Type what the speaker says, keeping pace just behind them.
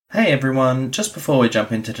Hey everyone, just before we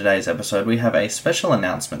jump into today's episode, we have a special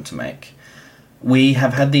announcement to make. We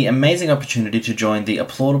have had the amazing opportunity to join the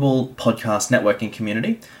Applaudable Podcast Networking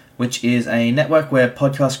Community, which is a network where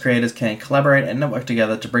podcast creators can collaborate and network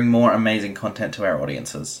together to bring more amazing content to our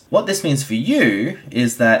audiences. What this means for you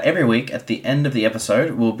is that every week at the end of the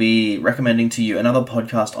episode, we'll be recommending to you another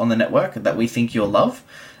podcast on the network that we think you'll love,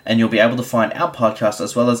 and you'll be able to find our podcast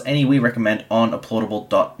as well as any we recommend on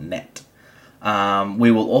applaudable.net.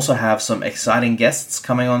 We will also have some exciting guests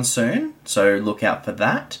coming on soon, so look out for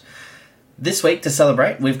that. This week, to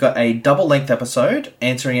celebrate, we've got a double-length episode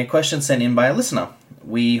answering a question sent in by a listener.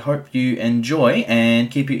 We hope you enjoy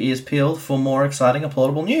and keep your ears peeled for more exciting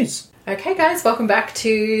Applaudable news. Okay guys, welcome back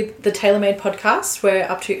to the TaylorMade podcast. We're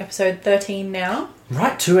up to episode 13 now.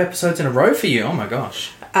 Right, 2 episodes in a row for you, oh my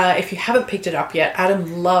gosh. If you haven't picked it up yet,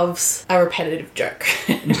 Adam loves a repetitive joke.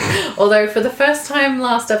 Although for the first time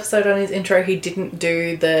last episode on his intro, he didn't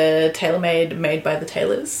do the TaylorMade made by the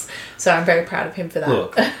tailors. So I'm very proud of him for that.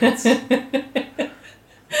 Look,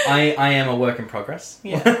 I am a work in progress.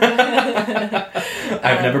 Yeah.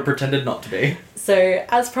 I've never pretended not to be. So,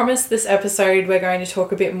 as promised, this episode we're going to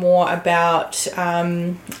talk a bit more about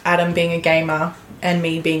Adam being a gamer and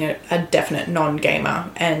me being a definite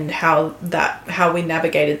non-gamer, and how we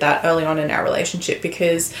navigated that early on in our relationship,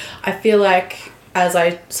 because I feel like, as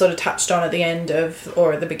I sort of touched on at the end of,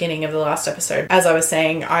 or at the beginning of the last episode, as I was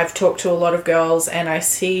saying, I've talked to a lot of girls and I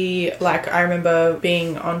see, like, I remember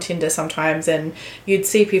being on Tinder sometimes and you'd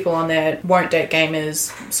see people on there, won't date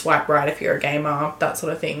gamers, swipe right if you're a gamer, that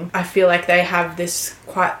sort of thing. I feel like they have this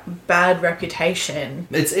quite bad reputation.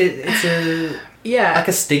 It's a yeah, like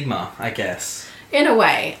a stigma, I guess. In a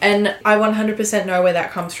way, and I 100% know where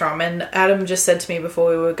that comes from. And Adam just said to me before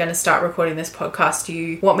we were going to start recording this podcast, do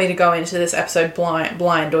you want me to go into this episode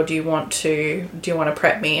blind, or do you want to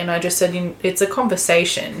prep me? And I just said, it's a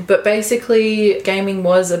conversation. But basically, gaming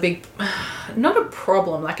was a big, not a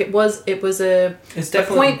problem, like it was a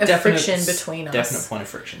point of friction between us. Definite point of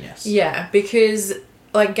friction, yes. Yeah, because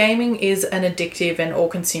like gaming is an addictive and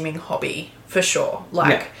all-consuming hobby for sure.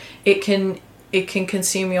 Like it can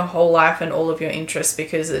consume your whole life and all of your interests,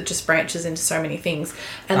 because it just branches into so many things.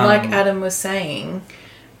 And like Adam was saying,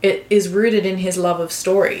 it is rooted in his love of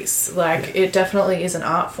stories. Like, it definitely is an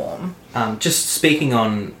art form. Just speaking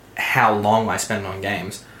on how long I spend on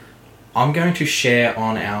games, I'm going to share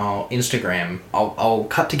on our Instagram, I'll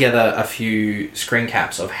cut together a few screen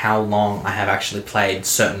caps of how long I have actually played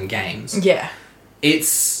certain games. Yeah.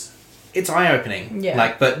 It's eye-opening. Yeah.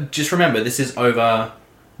 Like, but just remember, this is over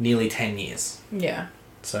nearly 10 years. Yeah.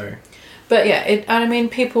 So. But yeah, I mean,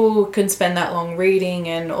 people can spend that long reading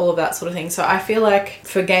and all of that sort of thing. So I feel like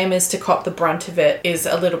for gamers to cop the brunt of it is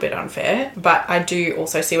a little bit unfair. But I do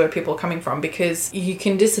also see where people are coming from, because you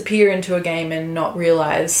can disappear into a game and not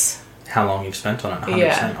realise how long you've spent on it. 100%.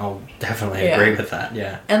 Yeah. I'll definitely agree with that,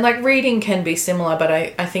 yeah. And like reading can be similar, but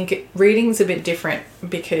I think reading's a bit different,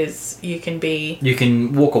 because you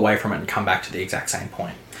can walk away from it and come back to the exact same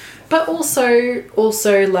point. But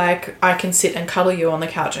also, like, I can sit and cuddle you on the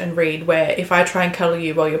couch and read, where if I try and cuddle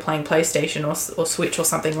you while you're playing PlayStation or Switch or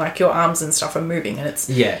something, like, your arms and stuff are moving, and it's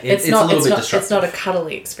a little bit disruptive. It's not a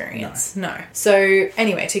cuddly experience. No. So,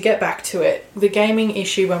 anyway, to get back to it, the gaming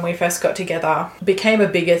issue when we first got together became a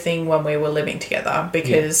bigger thing when we were living together,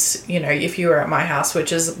 because, you know, if you were at my house,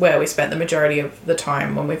 which is where we spent the majority of the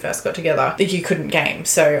time when we first got together, you couldn't game.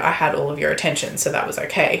 So I had all of your attention, so that was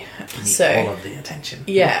okay. All of the attention.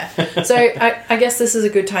 Yeah. So I guess this is a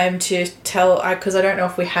good time to tell, because I don't know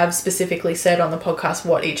if we have specifically said on the podcast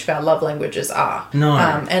what each of our love languages are. No.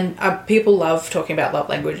 And people love talking about love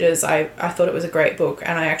languages. I thought it was a great book,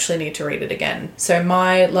 and I actually need to read it again. So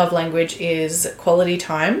my love language is quality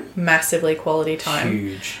time, massively quality time.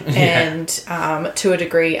 Huge. And to a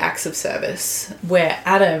degree, acts of service, where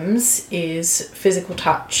Adam's is physical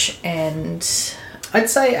touch and... I'd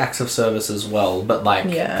say acts of service as well, but like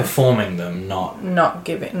performing them, not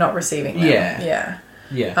receiving them.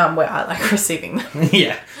 Yeah. Where I like receiving them.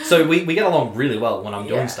 Yeah. So we get along really well when I'm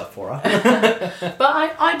doing stuff for her.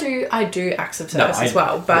 But I do acts of service as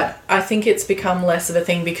well. But I think it's become less of a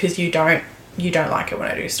thing because you don't like it when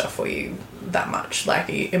I do stuff for you that much. Like,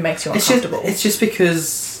 it makes you uncomfortable. It's just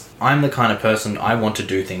because I'm the kind of person, I want to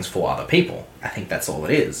do things for other people. I think that's all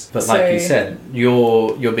it is. But like you said,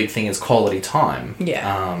 your big thing is quality time.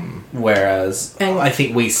 Yeah. Whereas I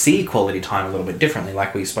think we see quality time a little bit differently,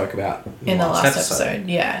 like we spoke about in the last episode.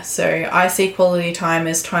 Yeah. So I see quality time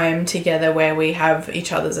as time together where we have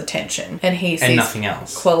each other's attention. And he sees nothing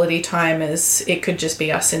else. Quality time as it could just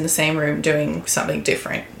be us in the same room doing something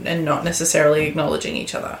different and not necessarily acknowledging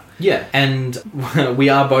each other. Yeah. And we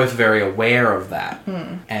are both very aware of that.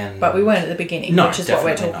 But we weren't at the beginning, which is what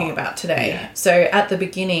we're talking about today. Yeah. So at the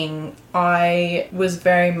beginning, I was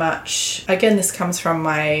very much, again, this comes from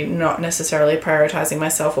my not necessarily prioritizing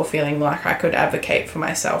myself or feeling like I could advocate for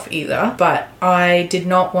myself either, but I did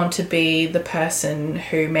not want to be the person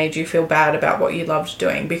who made you feel bad about what you loved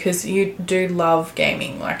doing, because you do love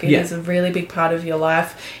gaming. Like, it is a really big part of your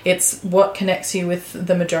life. It's what connects you with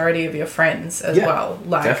the majority of your friends as well.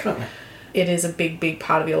 Like, definitely. It is a big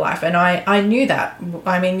part of your life. And I knew that.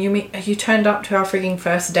 I mean, you turned up to our freaking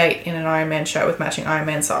first date in an Iron Man shirt with matching Iron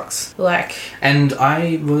Man socks. Like... And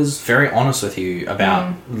I was very honest with you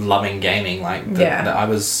about loving gaming. Like, that I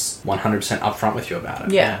was 100% upfront with you about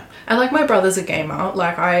it. Yeah. And, like, my brother's a gamer.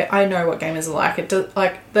 Like, I know what gamers are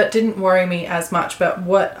like. That didn't worry me as much. But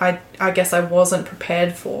what I guess I wasn't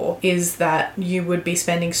prepared for is that you would be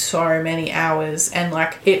spending so many hours and,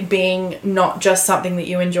 like, it being not just something that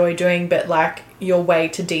you enjoy doing, but, like, your way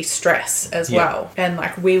to de-stress as well. And,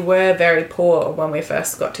 like, we were very poor when we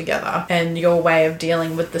first got together, and your way of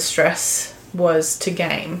dealing with the stress was to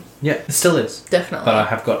game. Yeah, it still is. Definitely. But I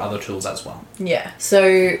have got other tools as well. Yeah.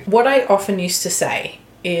 So what I often used to say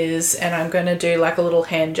is, and I'm going to do like a little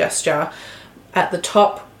hand gesture, at the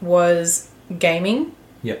top was gaming.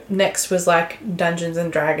 Yep. Next was like Dungeons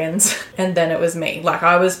and Dragons, and then it was me. Like,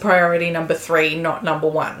 I was priority number 3, not number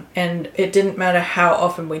 1. And it didn't matter how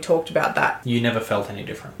often we talked about that. You never felt any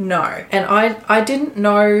different. No. And I didn't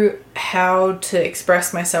know how to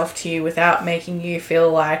express myself to you without making you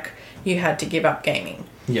feel like you had to give up gaming.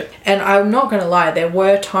 Yeah. And I'm not going to lie, there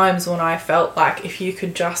were times when I felt like if you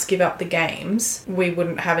could just give up the games, we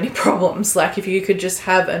wouldn't have any problems. Like, if you could just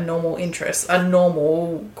have a normal interest, a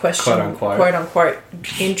normal question, quote unquote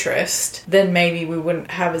interest, then maybe we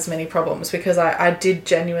wouldn't have as many problems, because I did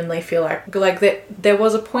genuinely feel like there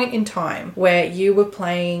was a point in time where you were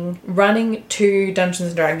running 2 Dungeons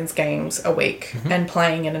and Dragons games a week and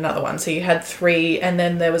playing in another one. So you had 3, and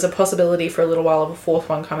then there was a possibility for a little while of a 4th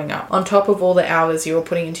one coming up. On top of all the hours you were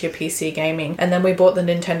putting into your PC gaming, and then we bought the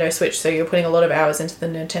Nintendo Switch, so you're putting a lot of hours into the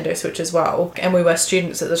Nintendo Switch as well, and we were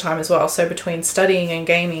students at the time as well, so between studying and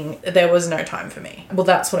gaming there was no time for me. Well,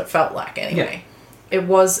 that's what it felt like anyway. It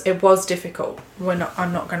was difficult, I'm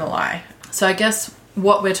not gonna lie. So I guess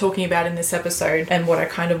what we're talking about in this episode, and what I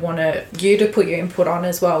kind of want you to put your input on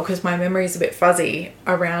as well, because my memory is a bit fuzzy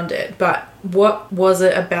around it, but what was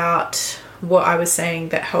it about what I was saying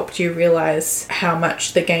that helped you realize how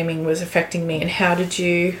much the gaming was affecting me, and how do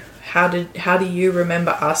you remember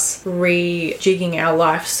us rejigging our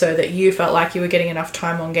life so that you felt like you were getting enough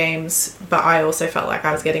time on games, but I also felt like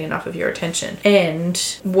I was getting enough of your attention? And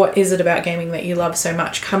what is it about gaming that you love so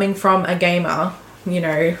much, coming from a gamer, you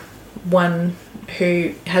know, one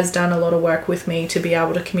who has done a lot of work with me to be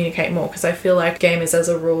able to communicate more? Because I feel like gamers as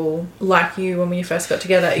a rule, like you when we first got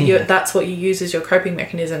together, that's what you use as your coping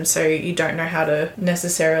mechanism, so you don't know how to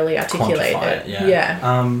necessarily articulate it.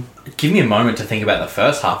 Yeah. Give me a moment to think about the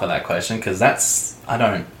first half of that question, because that's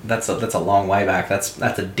a long way back. That's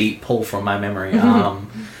a deep pull from my memory.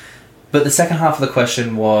 But the second half of the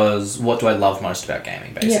question was, what do I love most about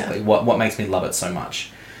gaming, basically? What makes me love it so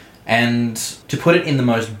much? And to put it in the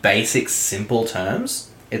most basic, simple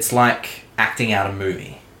terms, it's like acting out a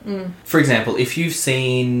movie. For example, if you've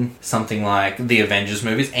seen something like the Avengers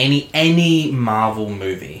movies, any Marvel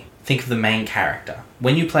movie, think of the main character.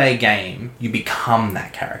 When you play a game, you become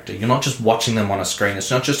that character. You're not just watching them on a screen.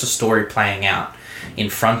 It's not just a story playing out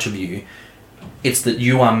in front of you. It's that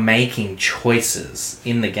you are making choices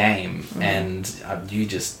in the game, and you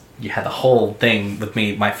had the whole thing with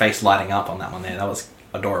me, my face lighting up on that one there. That was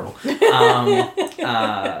adorable. But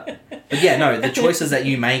yeah, no, the choices that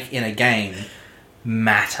you make in a game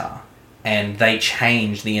matter, and they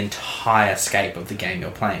change the entire scape of the game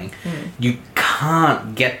you're playing. You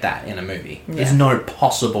can't get that in a movie. There's no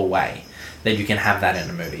possible way that you can have that in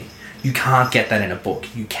a movie. You can't get that in a book.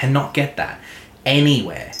 You cannot get that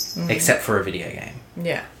anywhere except for a video game.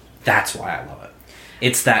 Yeah. That's why I love it.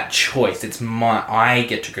 It's that choice. I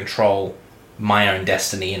get to control my own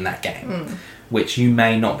destiny in that game. Which you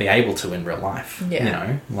may not be able to in real life. You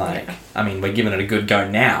know, I mean, we're giving it a good go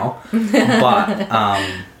now,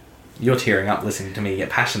 but you're tearing up listening to me get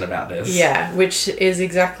passionate about this. Yeah, which is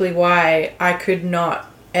exactly why I could not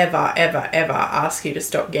ever, ever, ever ask you to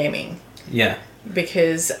stop gaming. Yeah.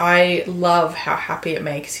 Because I love how happy it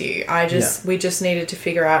makes you. We just needed to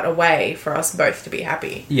figure out a way for us both to be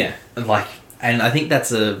happy. Yeah. Like, and I think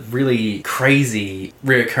that's a really crazy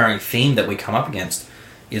reoccurring theme that we come up against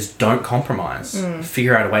is don't compromise.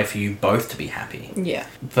 Figure out a way for you both to be happy. Yeah.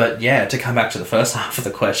 But yeah, to come back to the first half of the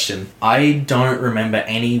question, I don't remember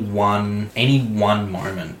any one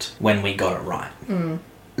moment when we got it right.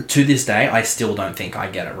 To this day, I still don't think I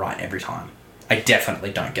get it right every time. I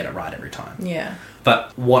definitely don't get it right every time. Yeah.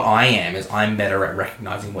 But what I am is I'm better at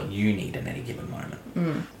recognizing what you need in any given moment.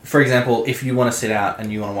 For example, if you want to sit out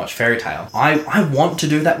and you want to watch Fairy Tale, I want to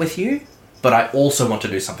do that with you, but I also want to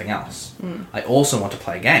do something else. I also want to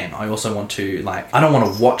play a game. I also want to, like, I don't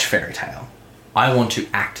want to watch Fairy Tale. I want to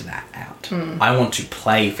act that out. I want to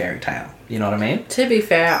play Fairy Tale. You know what I mean? To be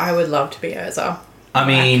fair, I would love to be Urza. I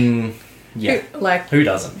mean... Yeah. Who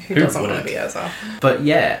doesn't? Who doesn't want to be Urza? But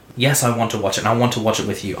yeah, yes, I want to watch it, and I want to watch it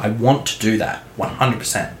with you. I want to do that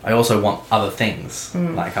 100%. I also want other things.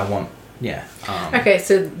 Like, I want, okay,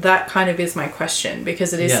 so that kind of is my question,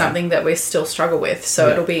 because it is something that we still struggle with. So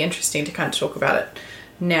it'll be interesting to kind of talk about it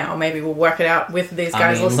now. Maybe we'll work it out with these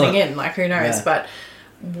guys listening in. Like, who knows? Yeah. But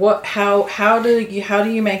how do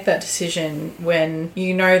you make that decision when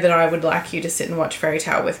you know that I would like you to sit and watch Fairy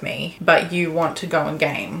Tale with me, but you want to go and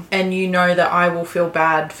game, and you know that I will feel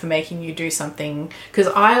bad for making you do something? Because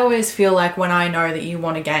I always feel like when I know that you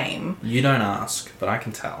want a game, you don't ask, but I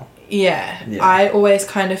can tell. Yeah, I always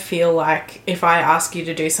kind of feel like if I ask you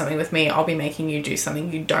to do something with me, I'll be making you do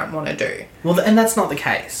something you don't want to do. Well, and that's not the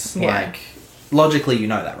case. Yeah. Like, logically, you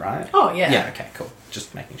know that, right? Oh, yeah. Yeah, okay, cool.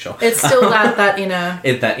 Just making sure. It's still that inner...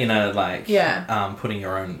 putting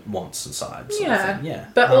your own wants aside. Yeah.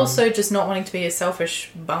 But also just not wanting to be a selfish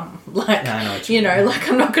bum. Like, I know what you know, like,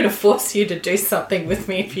 I'm not going to force you to do something with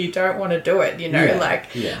me if you don't want to do it, you know?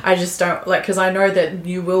 I just don't... Like, because I know that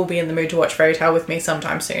you will be in the mood to watch Fairy Tale with me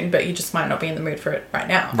sometime soon, but you just might not be in the mood for it right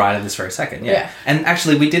now. Right at this very second, yeah. And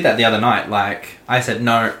actually, we did that the other night. Like, I said,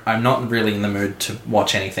 no, I'm not really in the mood to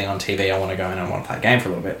watch anything on TV. I want to go in and I want to play a game for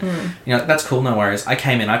a little bit. You know, that's cool, no worries. I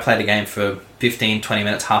came in, I played a game for 15, 20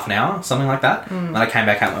 minutes, half an hour, something like that. And I came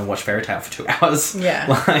back out and watched Fairy Tale for 2 hours.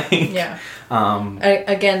 Yeah.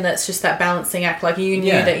 Again, that's just that balancing act. Like, you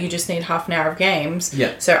knew that you just need half an hour of games.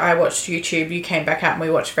 Yeah. So I watched YouTube, you came back out and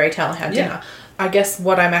we watched Fairy Tale and had dinner. I guess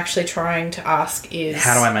what I'm actually trying to ask is...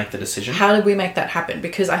 How do I make the decision? How did we make that happen?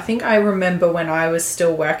 Because I think I remember when I was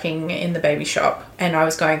still working in the baby shop and I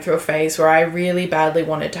was going through a phase where I really badly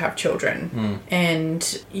wanted to have children.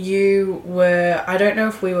 And you were... I don't know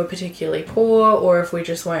if we were particularly poor or if we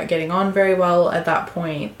just weren't getting on very well at that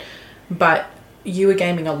point, but you were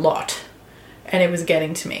gaming a lot and it was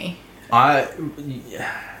getting to me.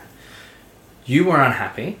 You were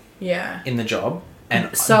unhappy. Yeah. In the job.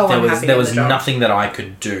 And so there was nothing that I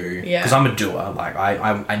could do. Yeah. Because I'm a doer. Like,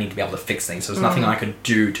 I need to be able to fix things. So there's nothing I could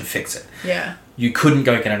do to fix it. Yeah. You couldn't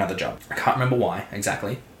go get another job. I can't remember why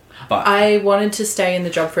exactly. But I wanted to stay in the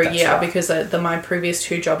job for a year, right. because my previous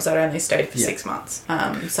 2 jobs I'd only stayed for 6 months.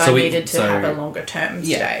 So I needed to have a longer term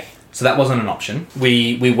stay. So that wasn't an option.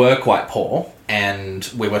 We were quite poor and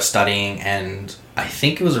we were studying, and I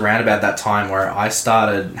think it was around about that time where I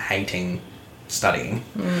started hating studying.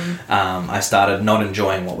 I started not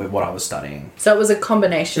enjoying what I was studying. So it was a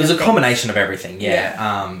combination. It was a combination of everything.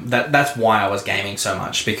 Yeah. That's why I was gaming so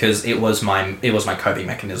much, because it was my coping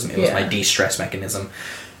mechanism. It was my de-stress mechanism,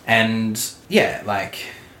 and like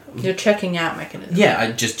your checking out mechanism. Yeah,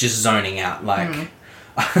 I just zoning out. Like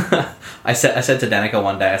I said to Danica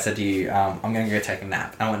one day, I said to you, I'm going to go take a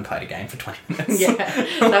nap. I went and played a game for 20 minutes. Yeah,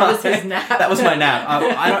 that was his nap. That was my nap.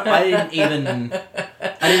 I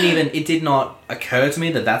didn't even, it did not occur to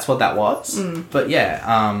me that that's what that was. But yeah,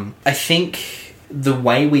 I think the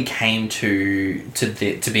way we came to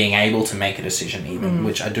being able to make a decision even,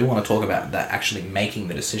 which I do want to talk about, that actually making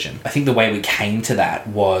the decision. I think the way we came to that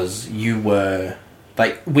was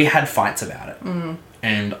we had fights about it.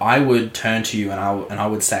 And I would turn to you and I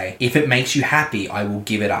would say, if it makes you happy, I will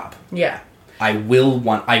give it up. Yeah.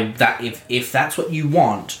 If that's what you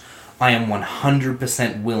want, I am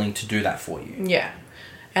 100% willing to do that for you. Yeah.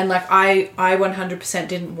 And like I 100%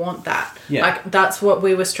 didn't want that. Yeah. Like that's what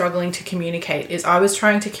we were struggling to communicate, is I was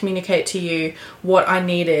trying to communicate to you what I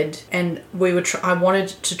needed, and I wanted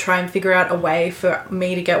to try and figure out a way for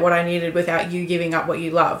me to get what I needed without you giving up what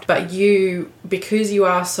you loved. But you because you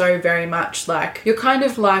are so very much like, you're kind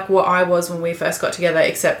of like what I was when we first got together,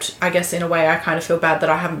 except I guess in a way I kind of feel bad that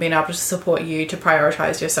I haven't been able to support you to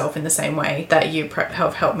prioritize yourself in the same way that you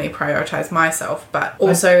have helped me prioritize myself. But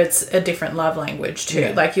also it's a different love language too.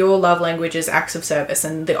 Yeah. Like your love language is acts of service,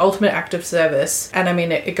 and the ultimate act of service, and I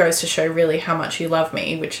mean it goes to show really how much you love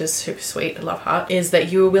me, which is super sweet, love heart, is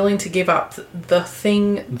that you are willing to give up the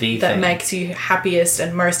thing that makes you happiest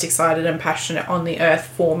and most excited and passionate on the earth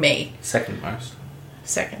for me. Second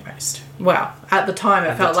most. Well, at the time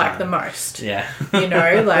it felt like the most. Yeah. You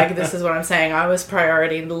know, like this is what I'm saying. I was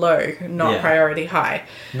priority low, not priority high.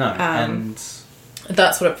 No, and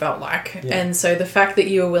that's what it felt like. Yeah. And so the fact that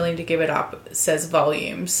you were willing to give it up says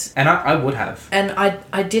volumes. And I would have. And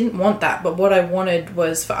I didn't want that, but what I wanted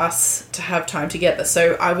was for us to have time together.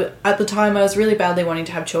 So at the time I was really badly wanting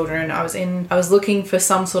to have children. I was looking for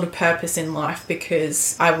some sort of purpose in life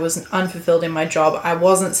because I was unfulfilled in my job. I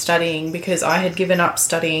wasn't studying because I had given up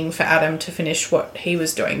studying for Adam to finish what he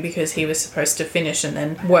was doing, because he was supposed to finish and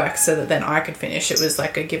then work so that then I could finish. It was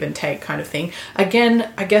like a give and take kind of thing.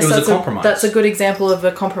 Again, I guess that's a good example of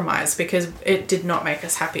a compromise, because it did not make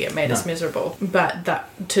us happy. It made us miserable. But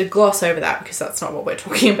to gloss over that, because that's not what we're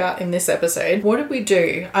talking about in this episode, what did we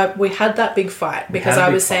do? We had that big fight because I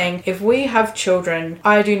was saying, if we have children,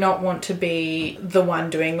 I do not want to be the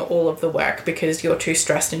one doing all of the work because you're too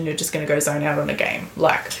stressed and you're just going to go zone out on a game.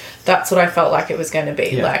 Like, that's what I felt like it was going to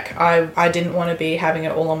be. Yeah. Like, I didn't want to be having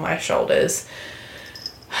it all on my shoulders.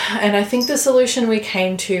 And I think the solution we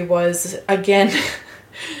came to was, again,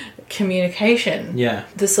 communication. Yeah.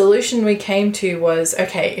 The solution we came to was,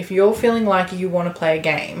 okay, if you're feeling like you want to play a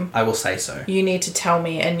game, I will say so. You need to tell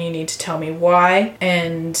me, and you need to tell me why,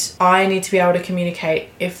 and I need to be able to communicate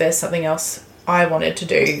if there's something else I wanted to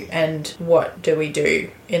do, and what do we do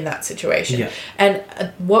in that situation. Yeah. And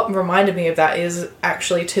what reminded me of that is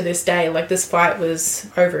actually to this day, like this fight was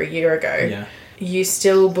over a year ago. Yeah. You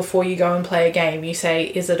still, before you go and play a game, you say,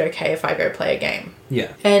 is it okay if I go play a game?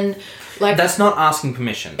 Yeah. And like, that's not asking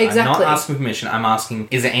permission. Exactly. I'm not asking permission. I'm asking,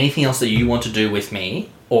 is there anything else that you want to do with me,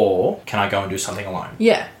 or can I go and do something alone?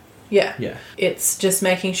 Yeah. Yeah. Yeah. It's just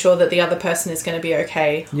making sure that the other person is going to be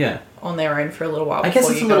okay. Yeah. On their own for a little while. I guess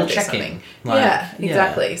it's a little check-in. Like, yeah,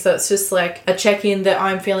 exactly. Yeah. So it's just like a check-in that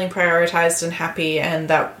I'm feeling prioritized and happy, and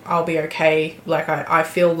that I'll be okay. Like I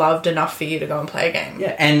feel loved enough for you to go and play a game.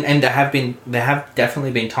 Yeah, and there have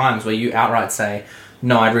definitely been times where you outright say,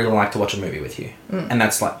 no, I'd really like to watch a movie with you. And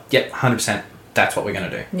that's like, yep, 100%, that's what we're going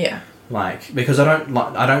to do. Yeah. Like, because I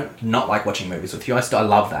don't not like watching movies with you. I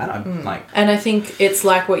love that. And I think it's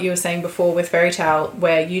like what you were saying before with Fairy Tale,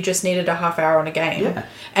 where you just needed a half hour on a game. Yeah.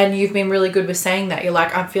 And you've been really good with saying that. You're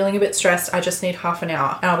like, I'm feeling a bit stressed, I just need half an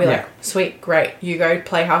hour. And I'll be like, sweet, great. You go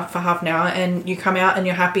play for half an hour, and you come out and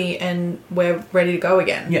you're happy, and we're ready to go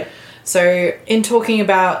again. Yeah. So in talking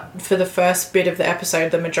about, for the first bit of the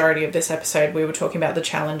episode, the majority of this episode, we were talking about the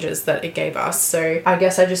challenges that it gave us. So I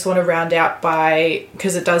guess I just want to round out by,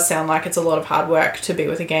 because it does sound like it's a lot of hard work to be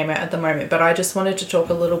with a gamer at the moment, but I just wanted to talk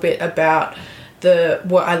a little bit about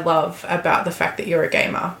what I love about the fact that you're a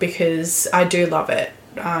gamer, because I do love it.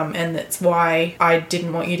 And that's why I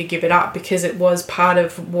didn't want you to give it up, because it was part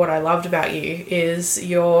of what I loved about you, is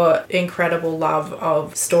your incredible love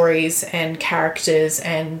of stories and characters,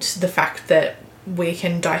 and the fact that we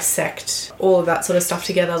can dissect all of that sort of stuff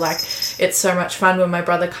together. Like, it's so much fun when my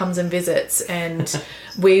brother comes and visits, and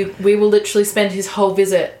we will literally spend his whole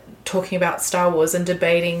visit talking about Star Wars and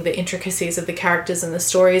debating the intricacies of the characters and the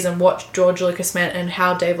stories and what George Lucas meant and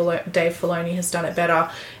how Dave Filoni has done it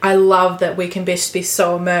better. I love that we can be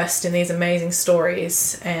so immersed in these amazing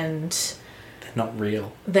stories, and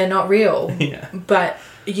they're not real. Yeah. But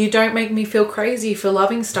you don't make me feel crazy for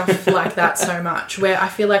loving stuff like that so much, where I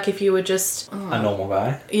feel like if you were just a normal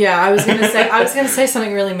guy. Yeah, I was going to say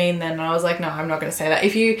something really mean then, and I was like, no, I'm not going to say that.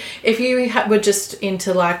 If you were just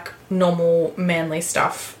into like normal manly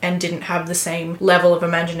stuff and didn't have the same level of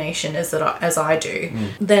imagination as I do,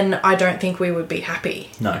 then I don't think we would be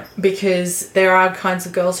happy. No. Because there are kinds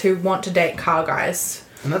of girls who want to date car guys.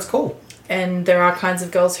 And that's cool. And there are kinds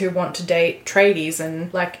of girls who want to date tradies,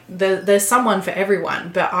 and like there's someone for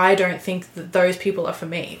everyone, but I don't think that those people are for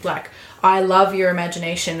me. Like, I love your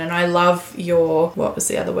imagination, and I love your, what was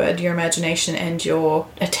the other word? Your imagination and your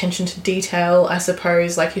attention to detail, I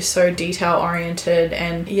suppose. Like, you're so detail oriented,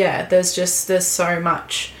 and yeah, there's so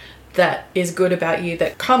much that is good about you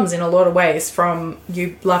that comes in a lot of ways from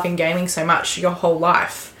you loving gaming so much your whole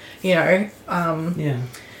life, you know?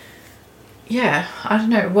 Yeah, I don't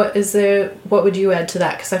know. What would you add to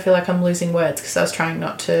that? Because I feel like I'm losing words, because I was trying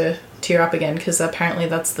not to tear up again, because apparently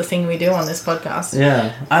that's the thing we do on this podcast.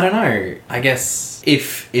 Yeah. I don't know. I guess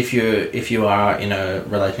if you are in a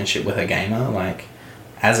relationship with a gamer, like,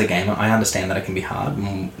 as a gamer, I understand that it can be hard.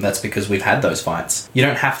 That's because we've had those fights. You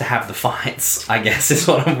don't have to have the fights, I guess, is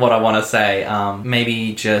what I want to say.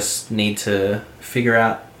 Maybe just need to figure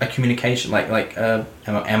out a communication. Like,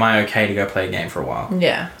 am I okay to go play a game for a while?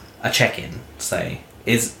 Yeah. A check-in, say.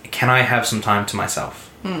 Can I have some time to myself?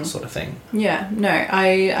 Sort of thing. Yeah, no,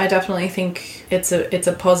 I definitely think it's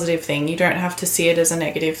a positive thing. You don't have to see it as a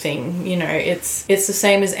negative thing. You know, it's the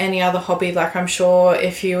same as any other hobby. Like, I'm sure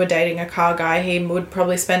if you were dating a car guy, he would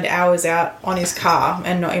probably spend hours out on his car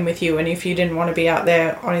and not in with you. And if you didn't want to be out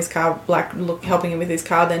there on his car, like, helping him with his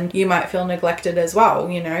car, then you might feel neglected as well,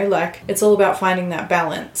 you know? Like, it's all about finding that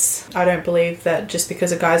balance. I don't believe that just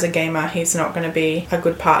because a guy's a gamer, he's not going to be a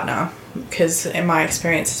good partner, because in my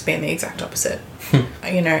experience, it's been the exact opposite.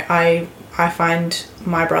 You know, I find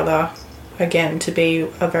my brother, again, to be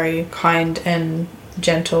a very kind and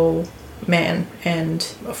gentle man and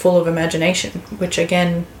full of imagination, which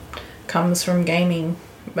again comes from gaming.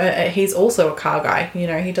 But he's also a car guy, you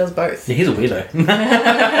know, he does both. Yeah, he's a weirdo.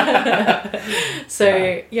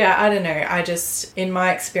 So, yeah, I don't know. I just, in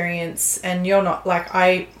my experience, and you're not,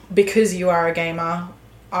 like, because you are a gamer,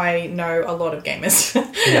 I know a lot of gamers.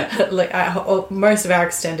 Yeah. Like, most of our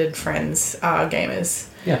extended friends are gamers.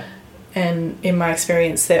 Yeah. And in my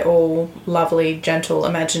experience, they're all lovely, gentle,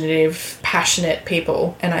 imaginative, passionate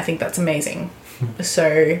people. And I think that's amazing.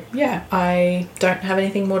 So, yeah, I don't have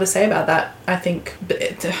anything more to say about that. I think,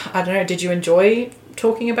 I don't know, did you enjoy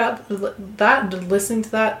talking about that, listening to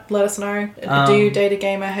that? Let us know. Do you date a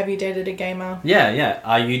gamer? Have you dated a gamer? Yeah.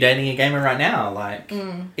 Are you dating a gamer right now? Like,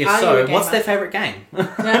 if so, what's their favourite game?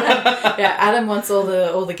 Yeah, Adam wants all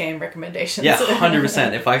the game recommendations. Yeah,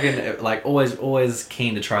 100%. If I can, like, always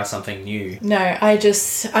keen to try something new. No, I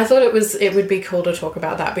thought it would be cool to talk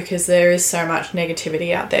about that, because there is so much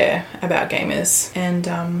negativity out there about gamers,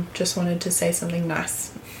 and just wanted to say something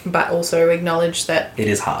nice, but also acknowledge that it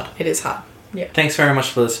is hard. It is hard. Yeah. Thanks very much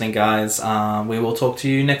for listening, guys. We will talk to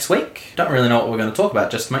you next week. Don't really know what we're going to talk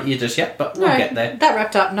about just yet, but we'll get there. That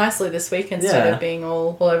wrapped up nicely this week instead of being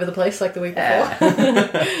all over the place like the week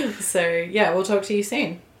before. So, yeah, we'll talk to you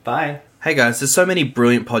soon. Bye. Hey guys, there's so many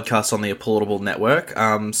brilliant podcasts on the Applaudable Network.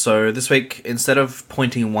 So this week, instead of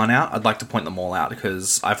pointing one out, I'd like to point them all out,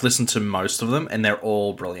 because I've listened to most of them and they're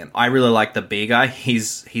all brilliant. I really like the B guy.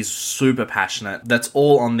 He's super passionate. That's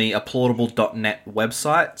all on the applaudable.net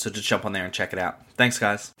website, so just jump on there and check it out. Thanks,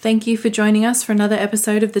 guys. Thank you for joining us for another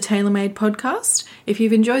episode of the TaylorMade podcast. If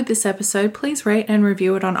you've enjoyed this episode, please rate and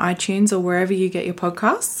review it on iTunes or wherever you get your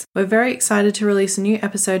podcasts. We're very excited to release a new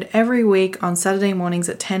episode every week on Saturday mornings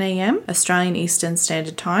at 10 a.m. Australian Eastern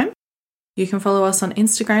Standard Time. You can follow us on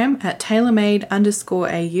Instagram at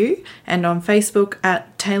TaylorMade_AU and on Facebook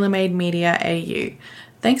at TaylorMadeMediaAU.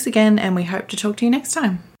 Thanks again, and we hope to talk to you next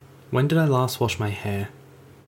time. When did I last wash my hair?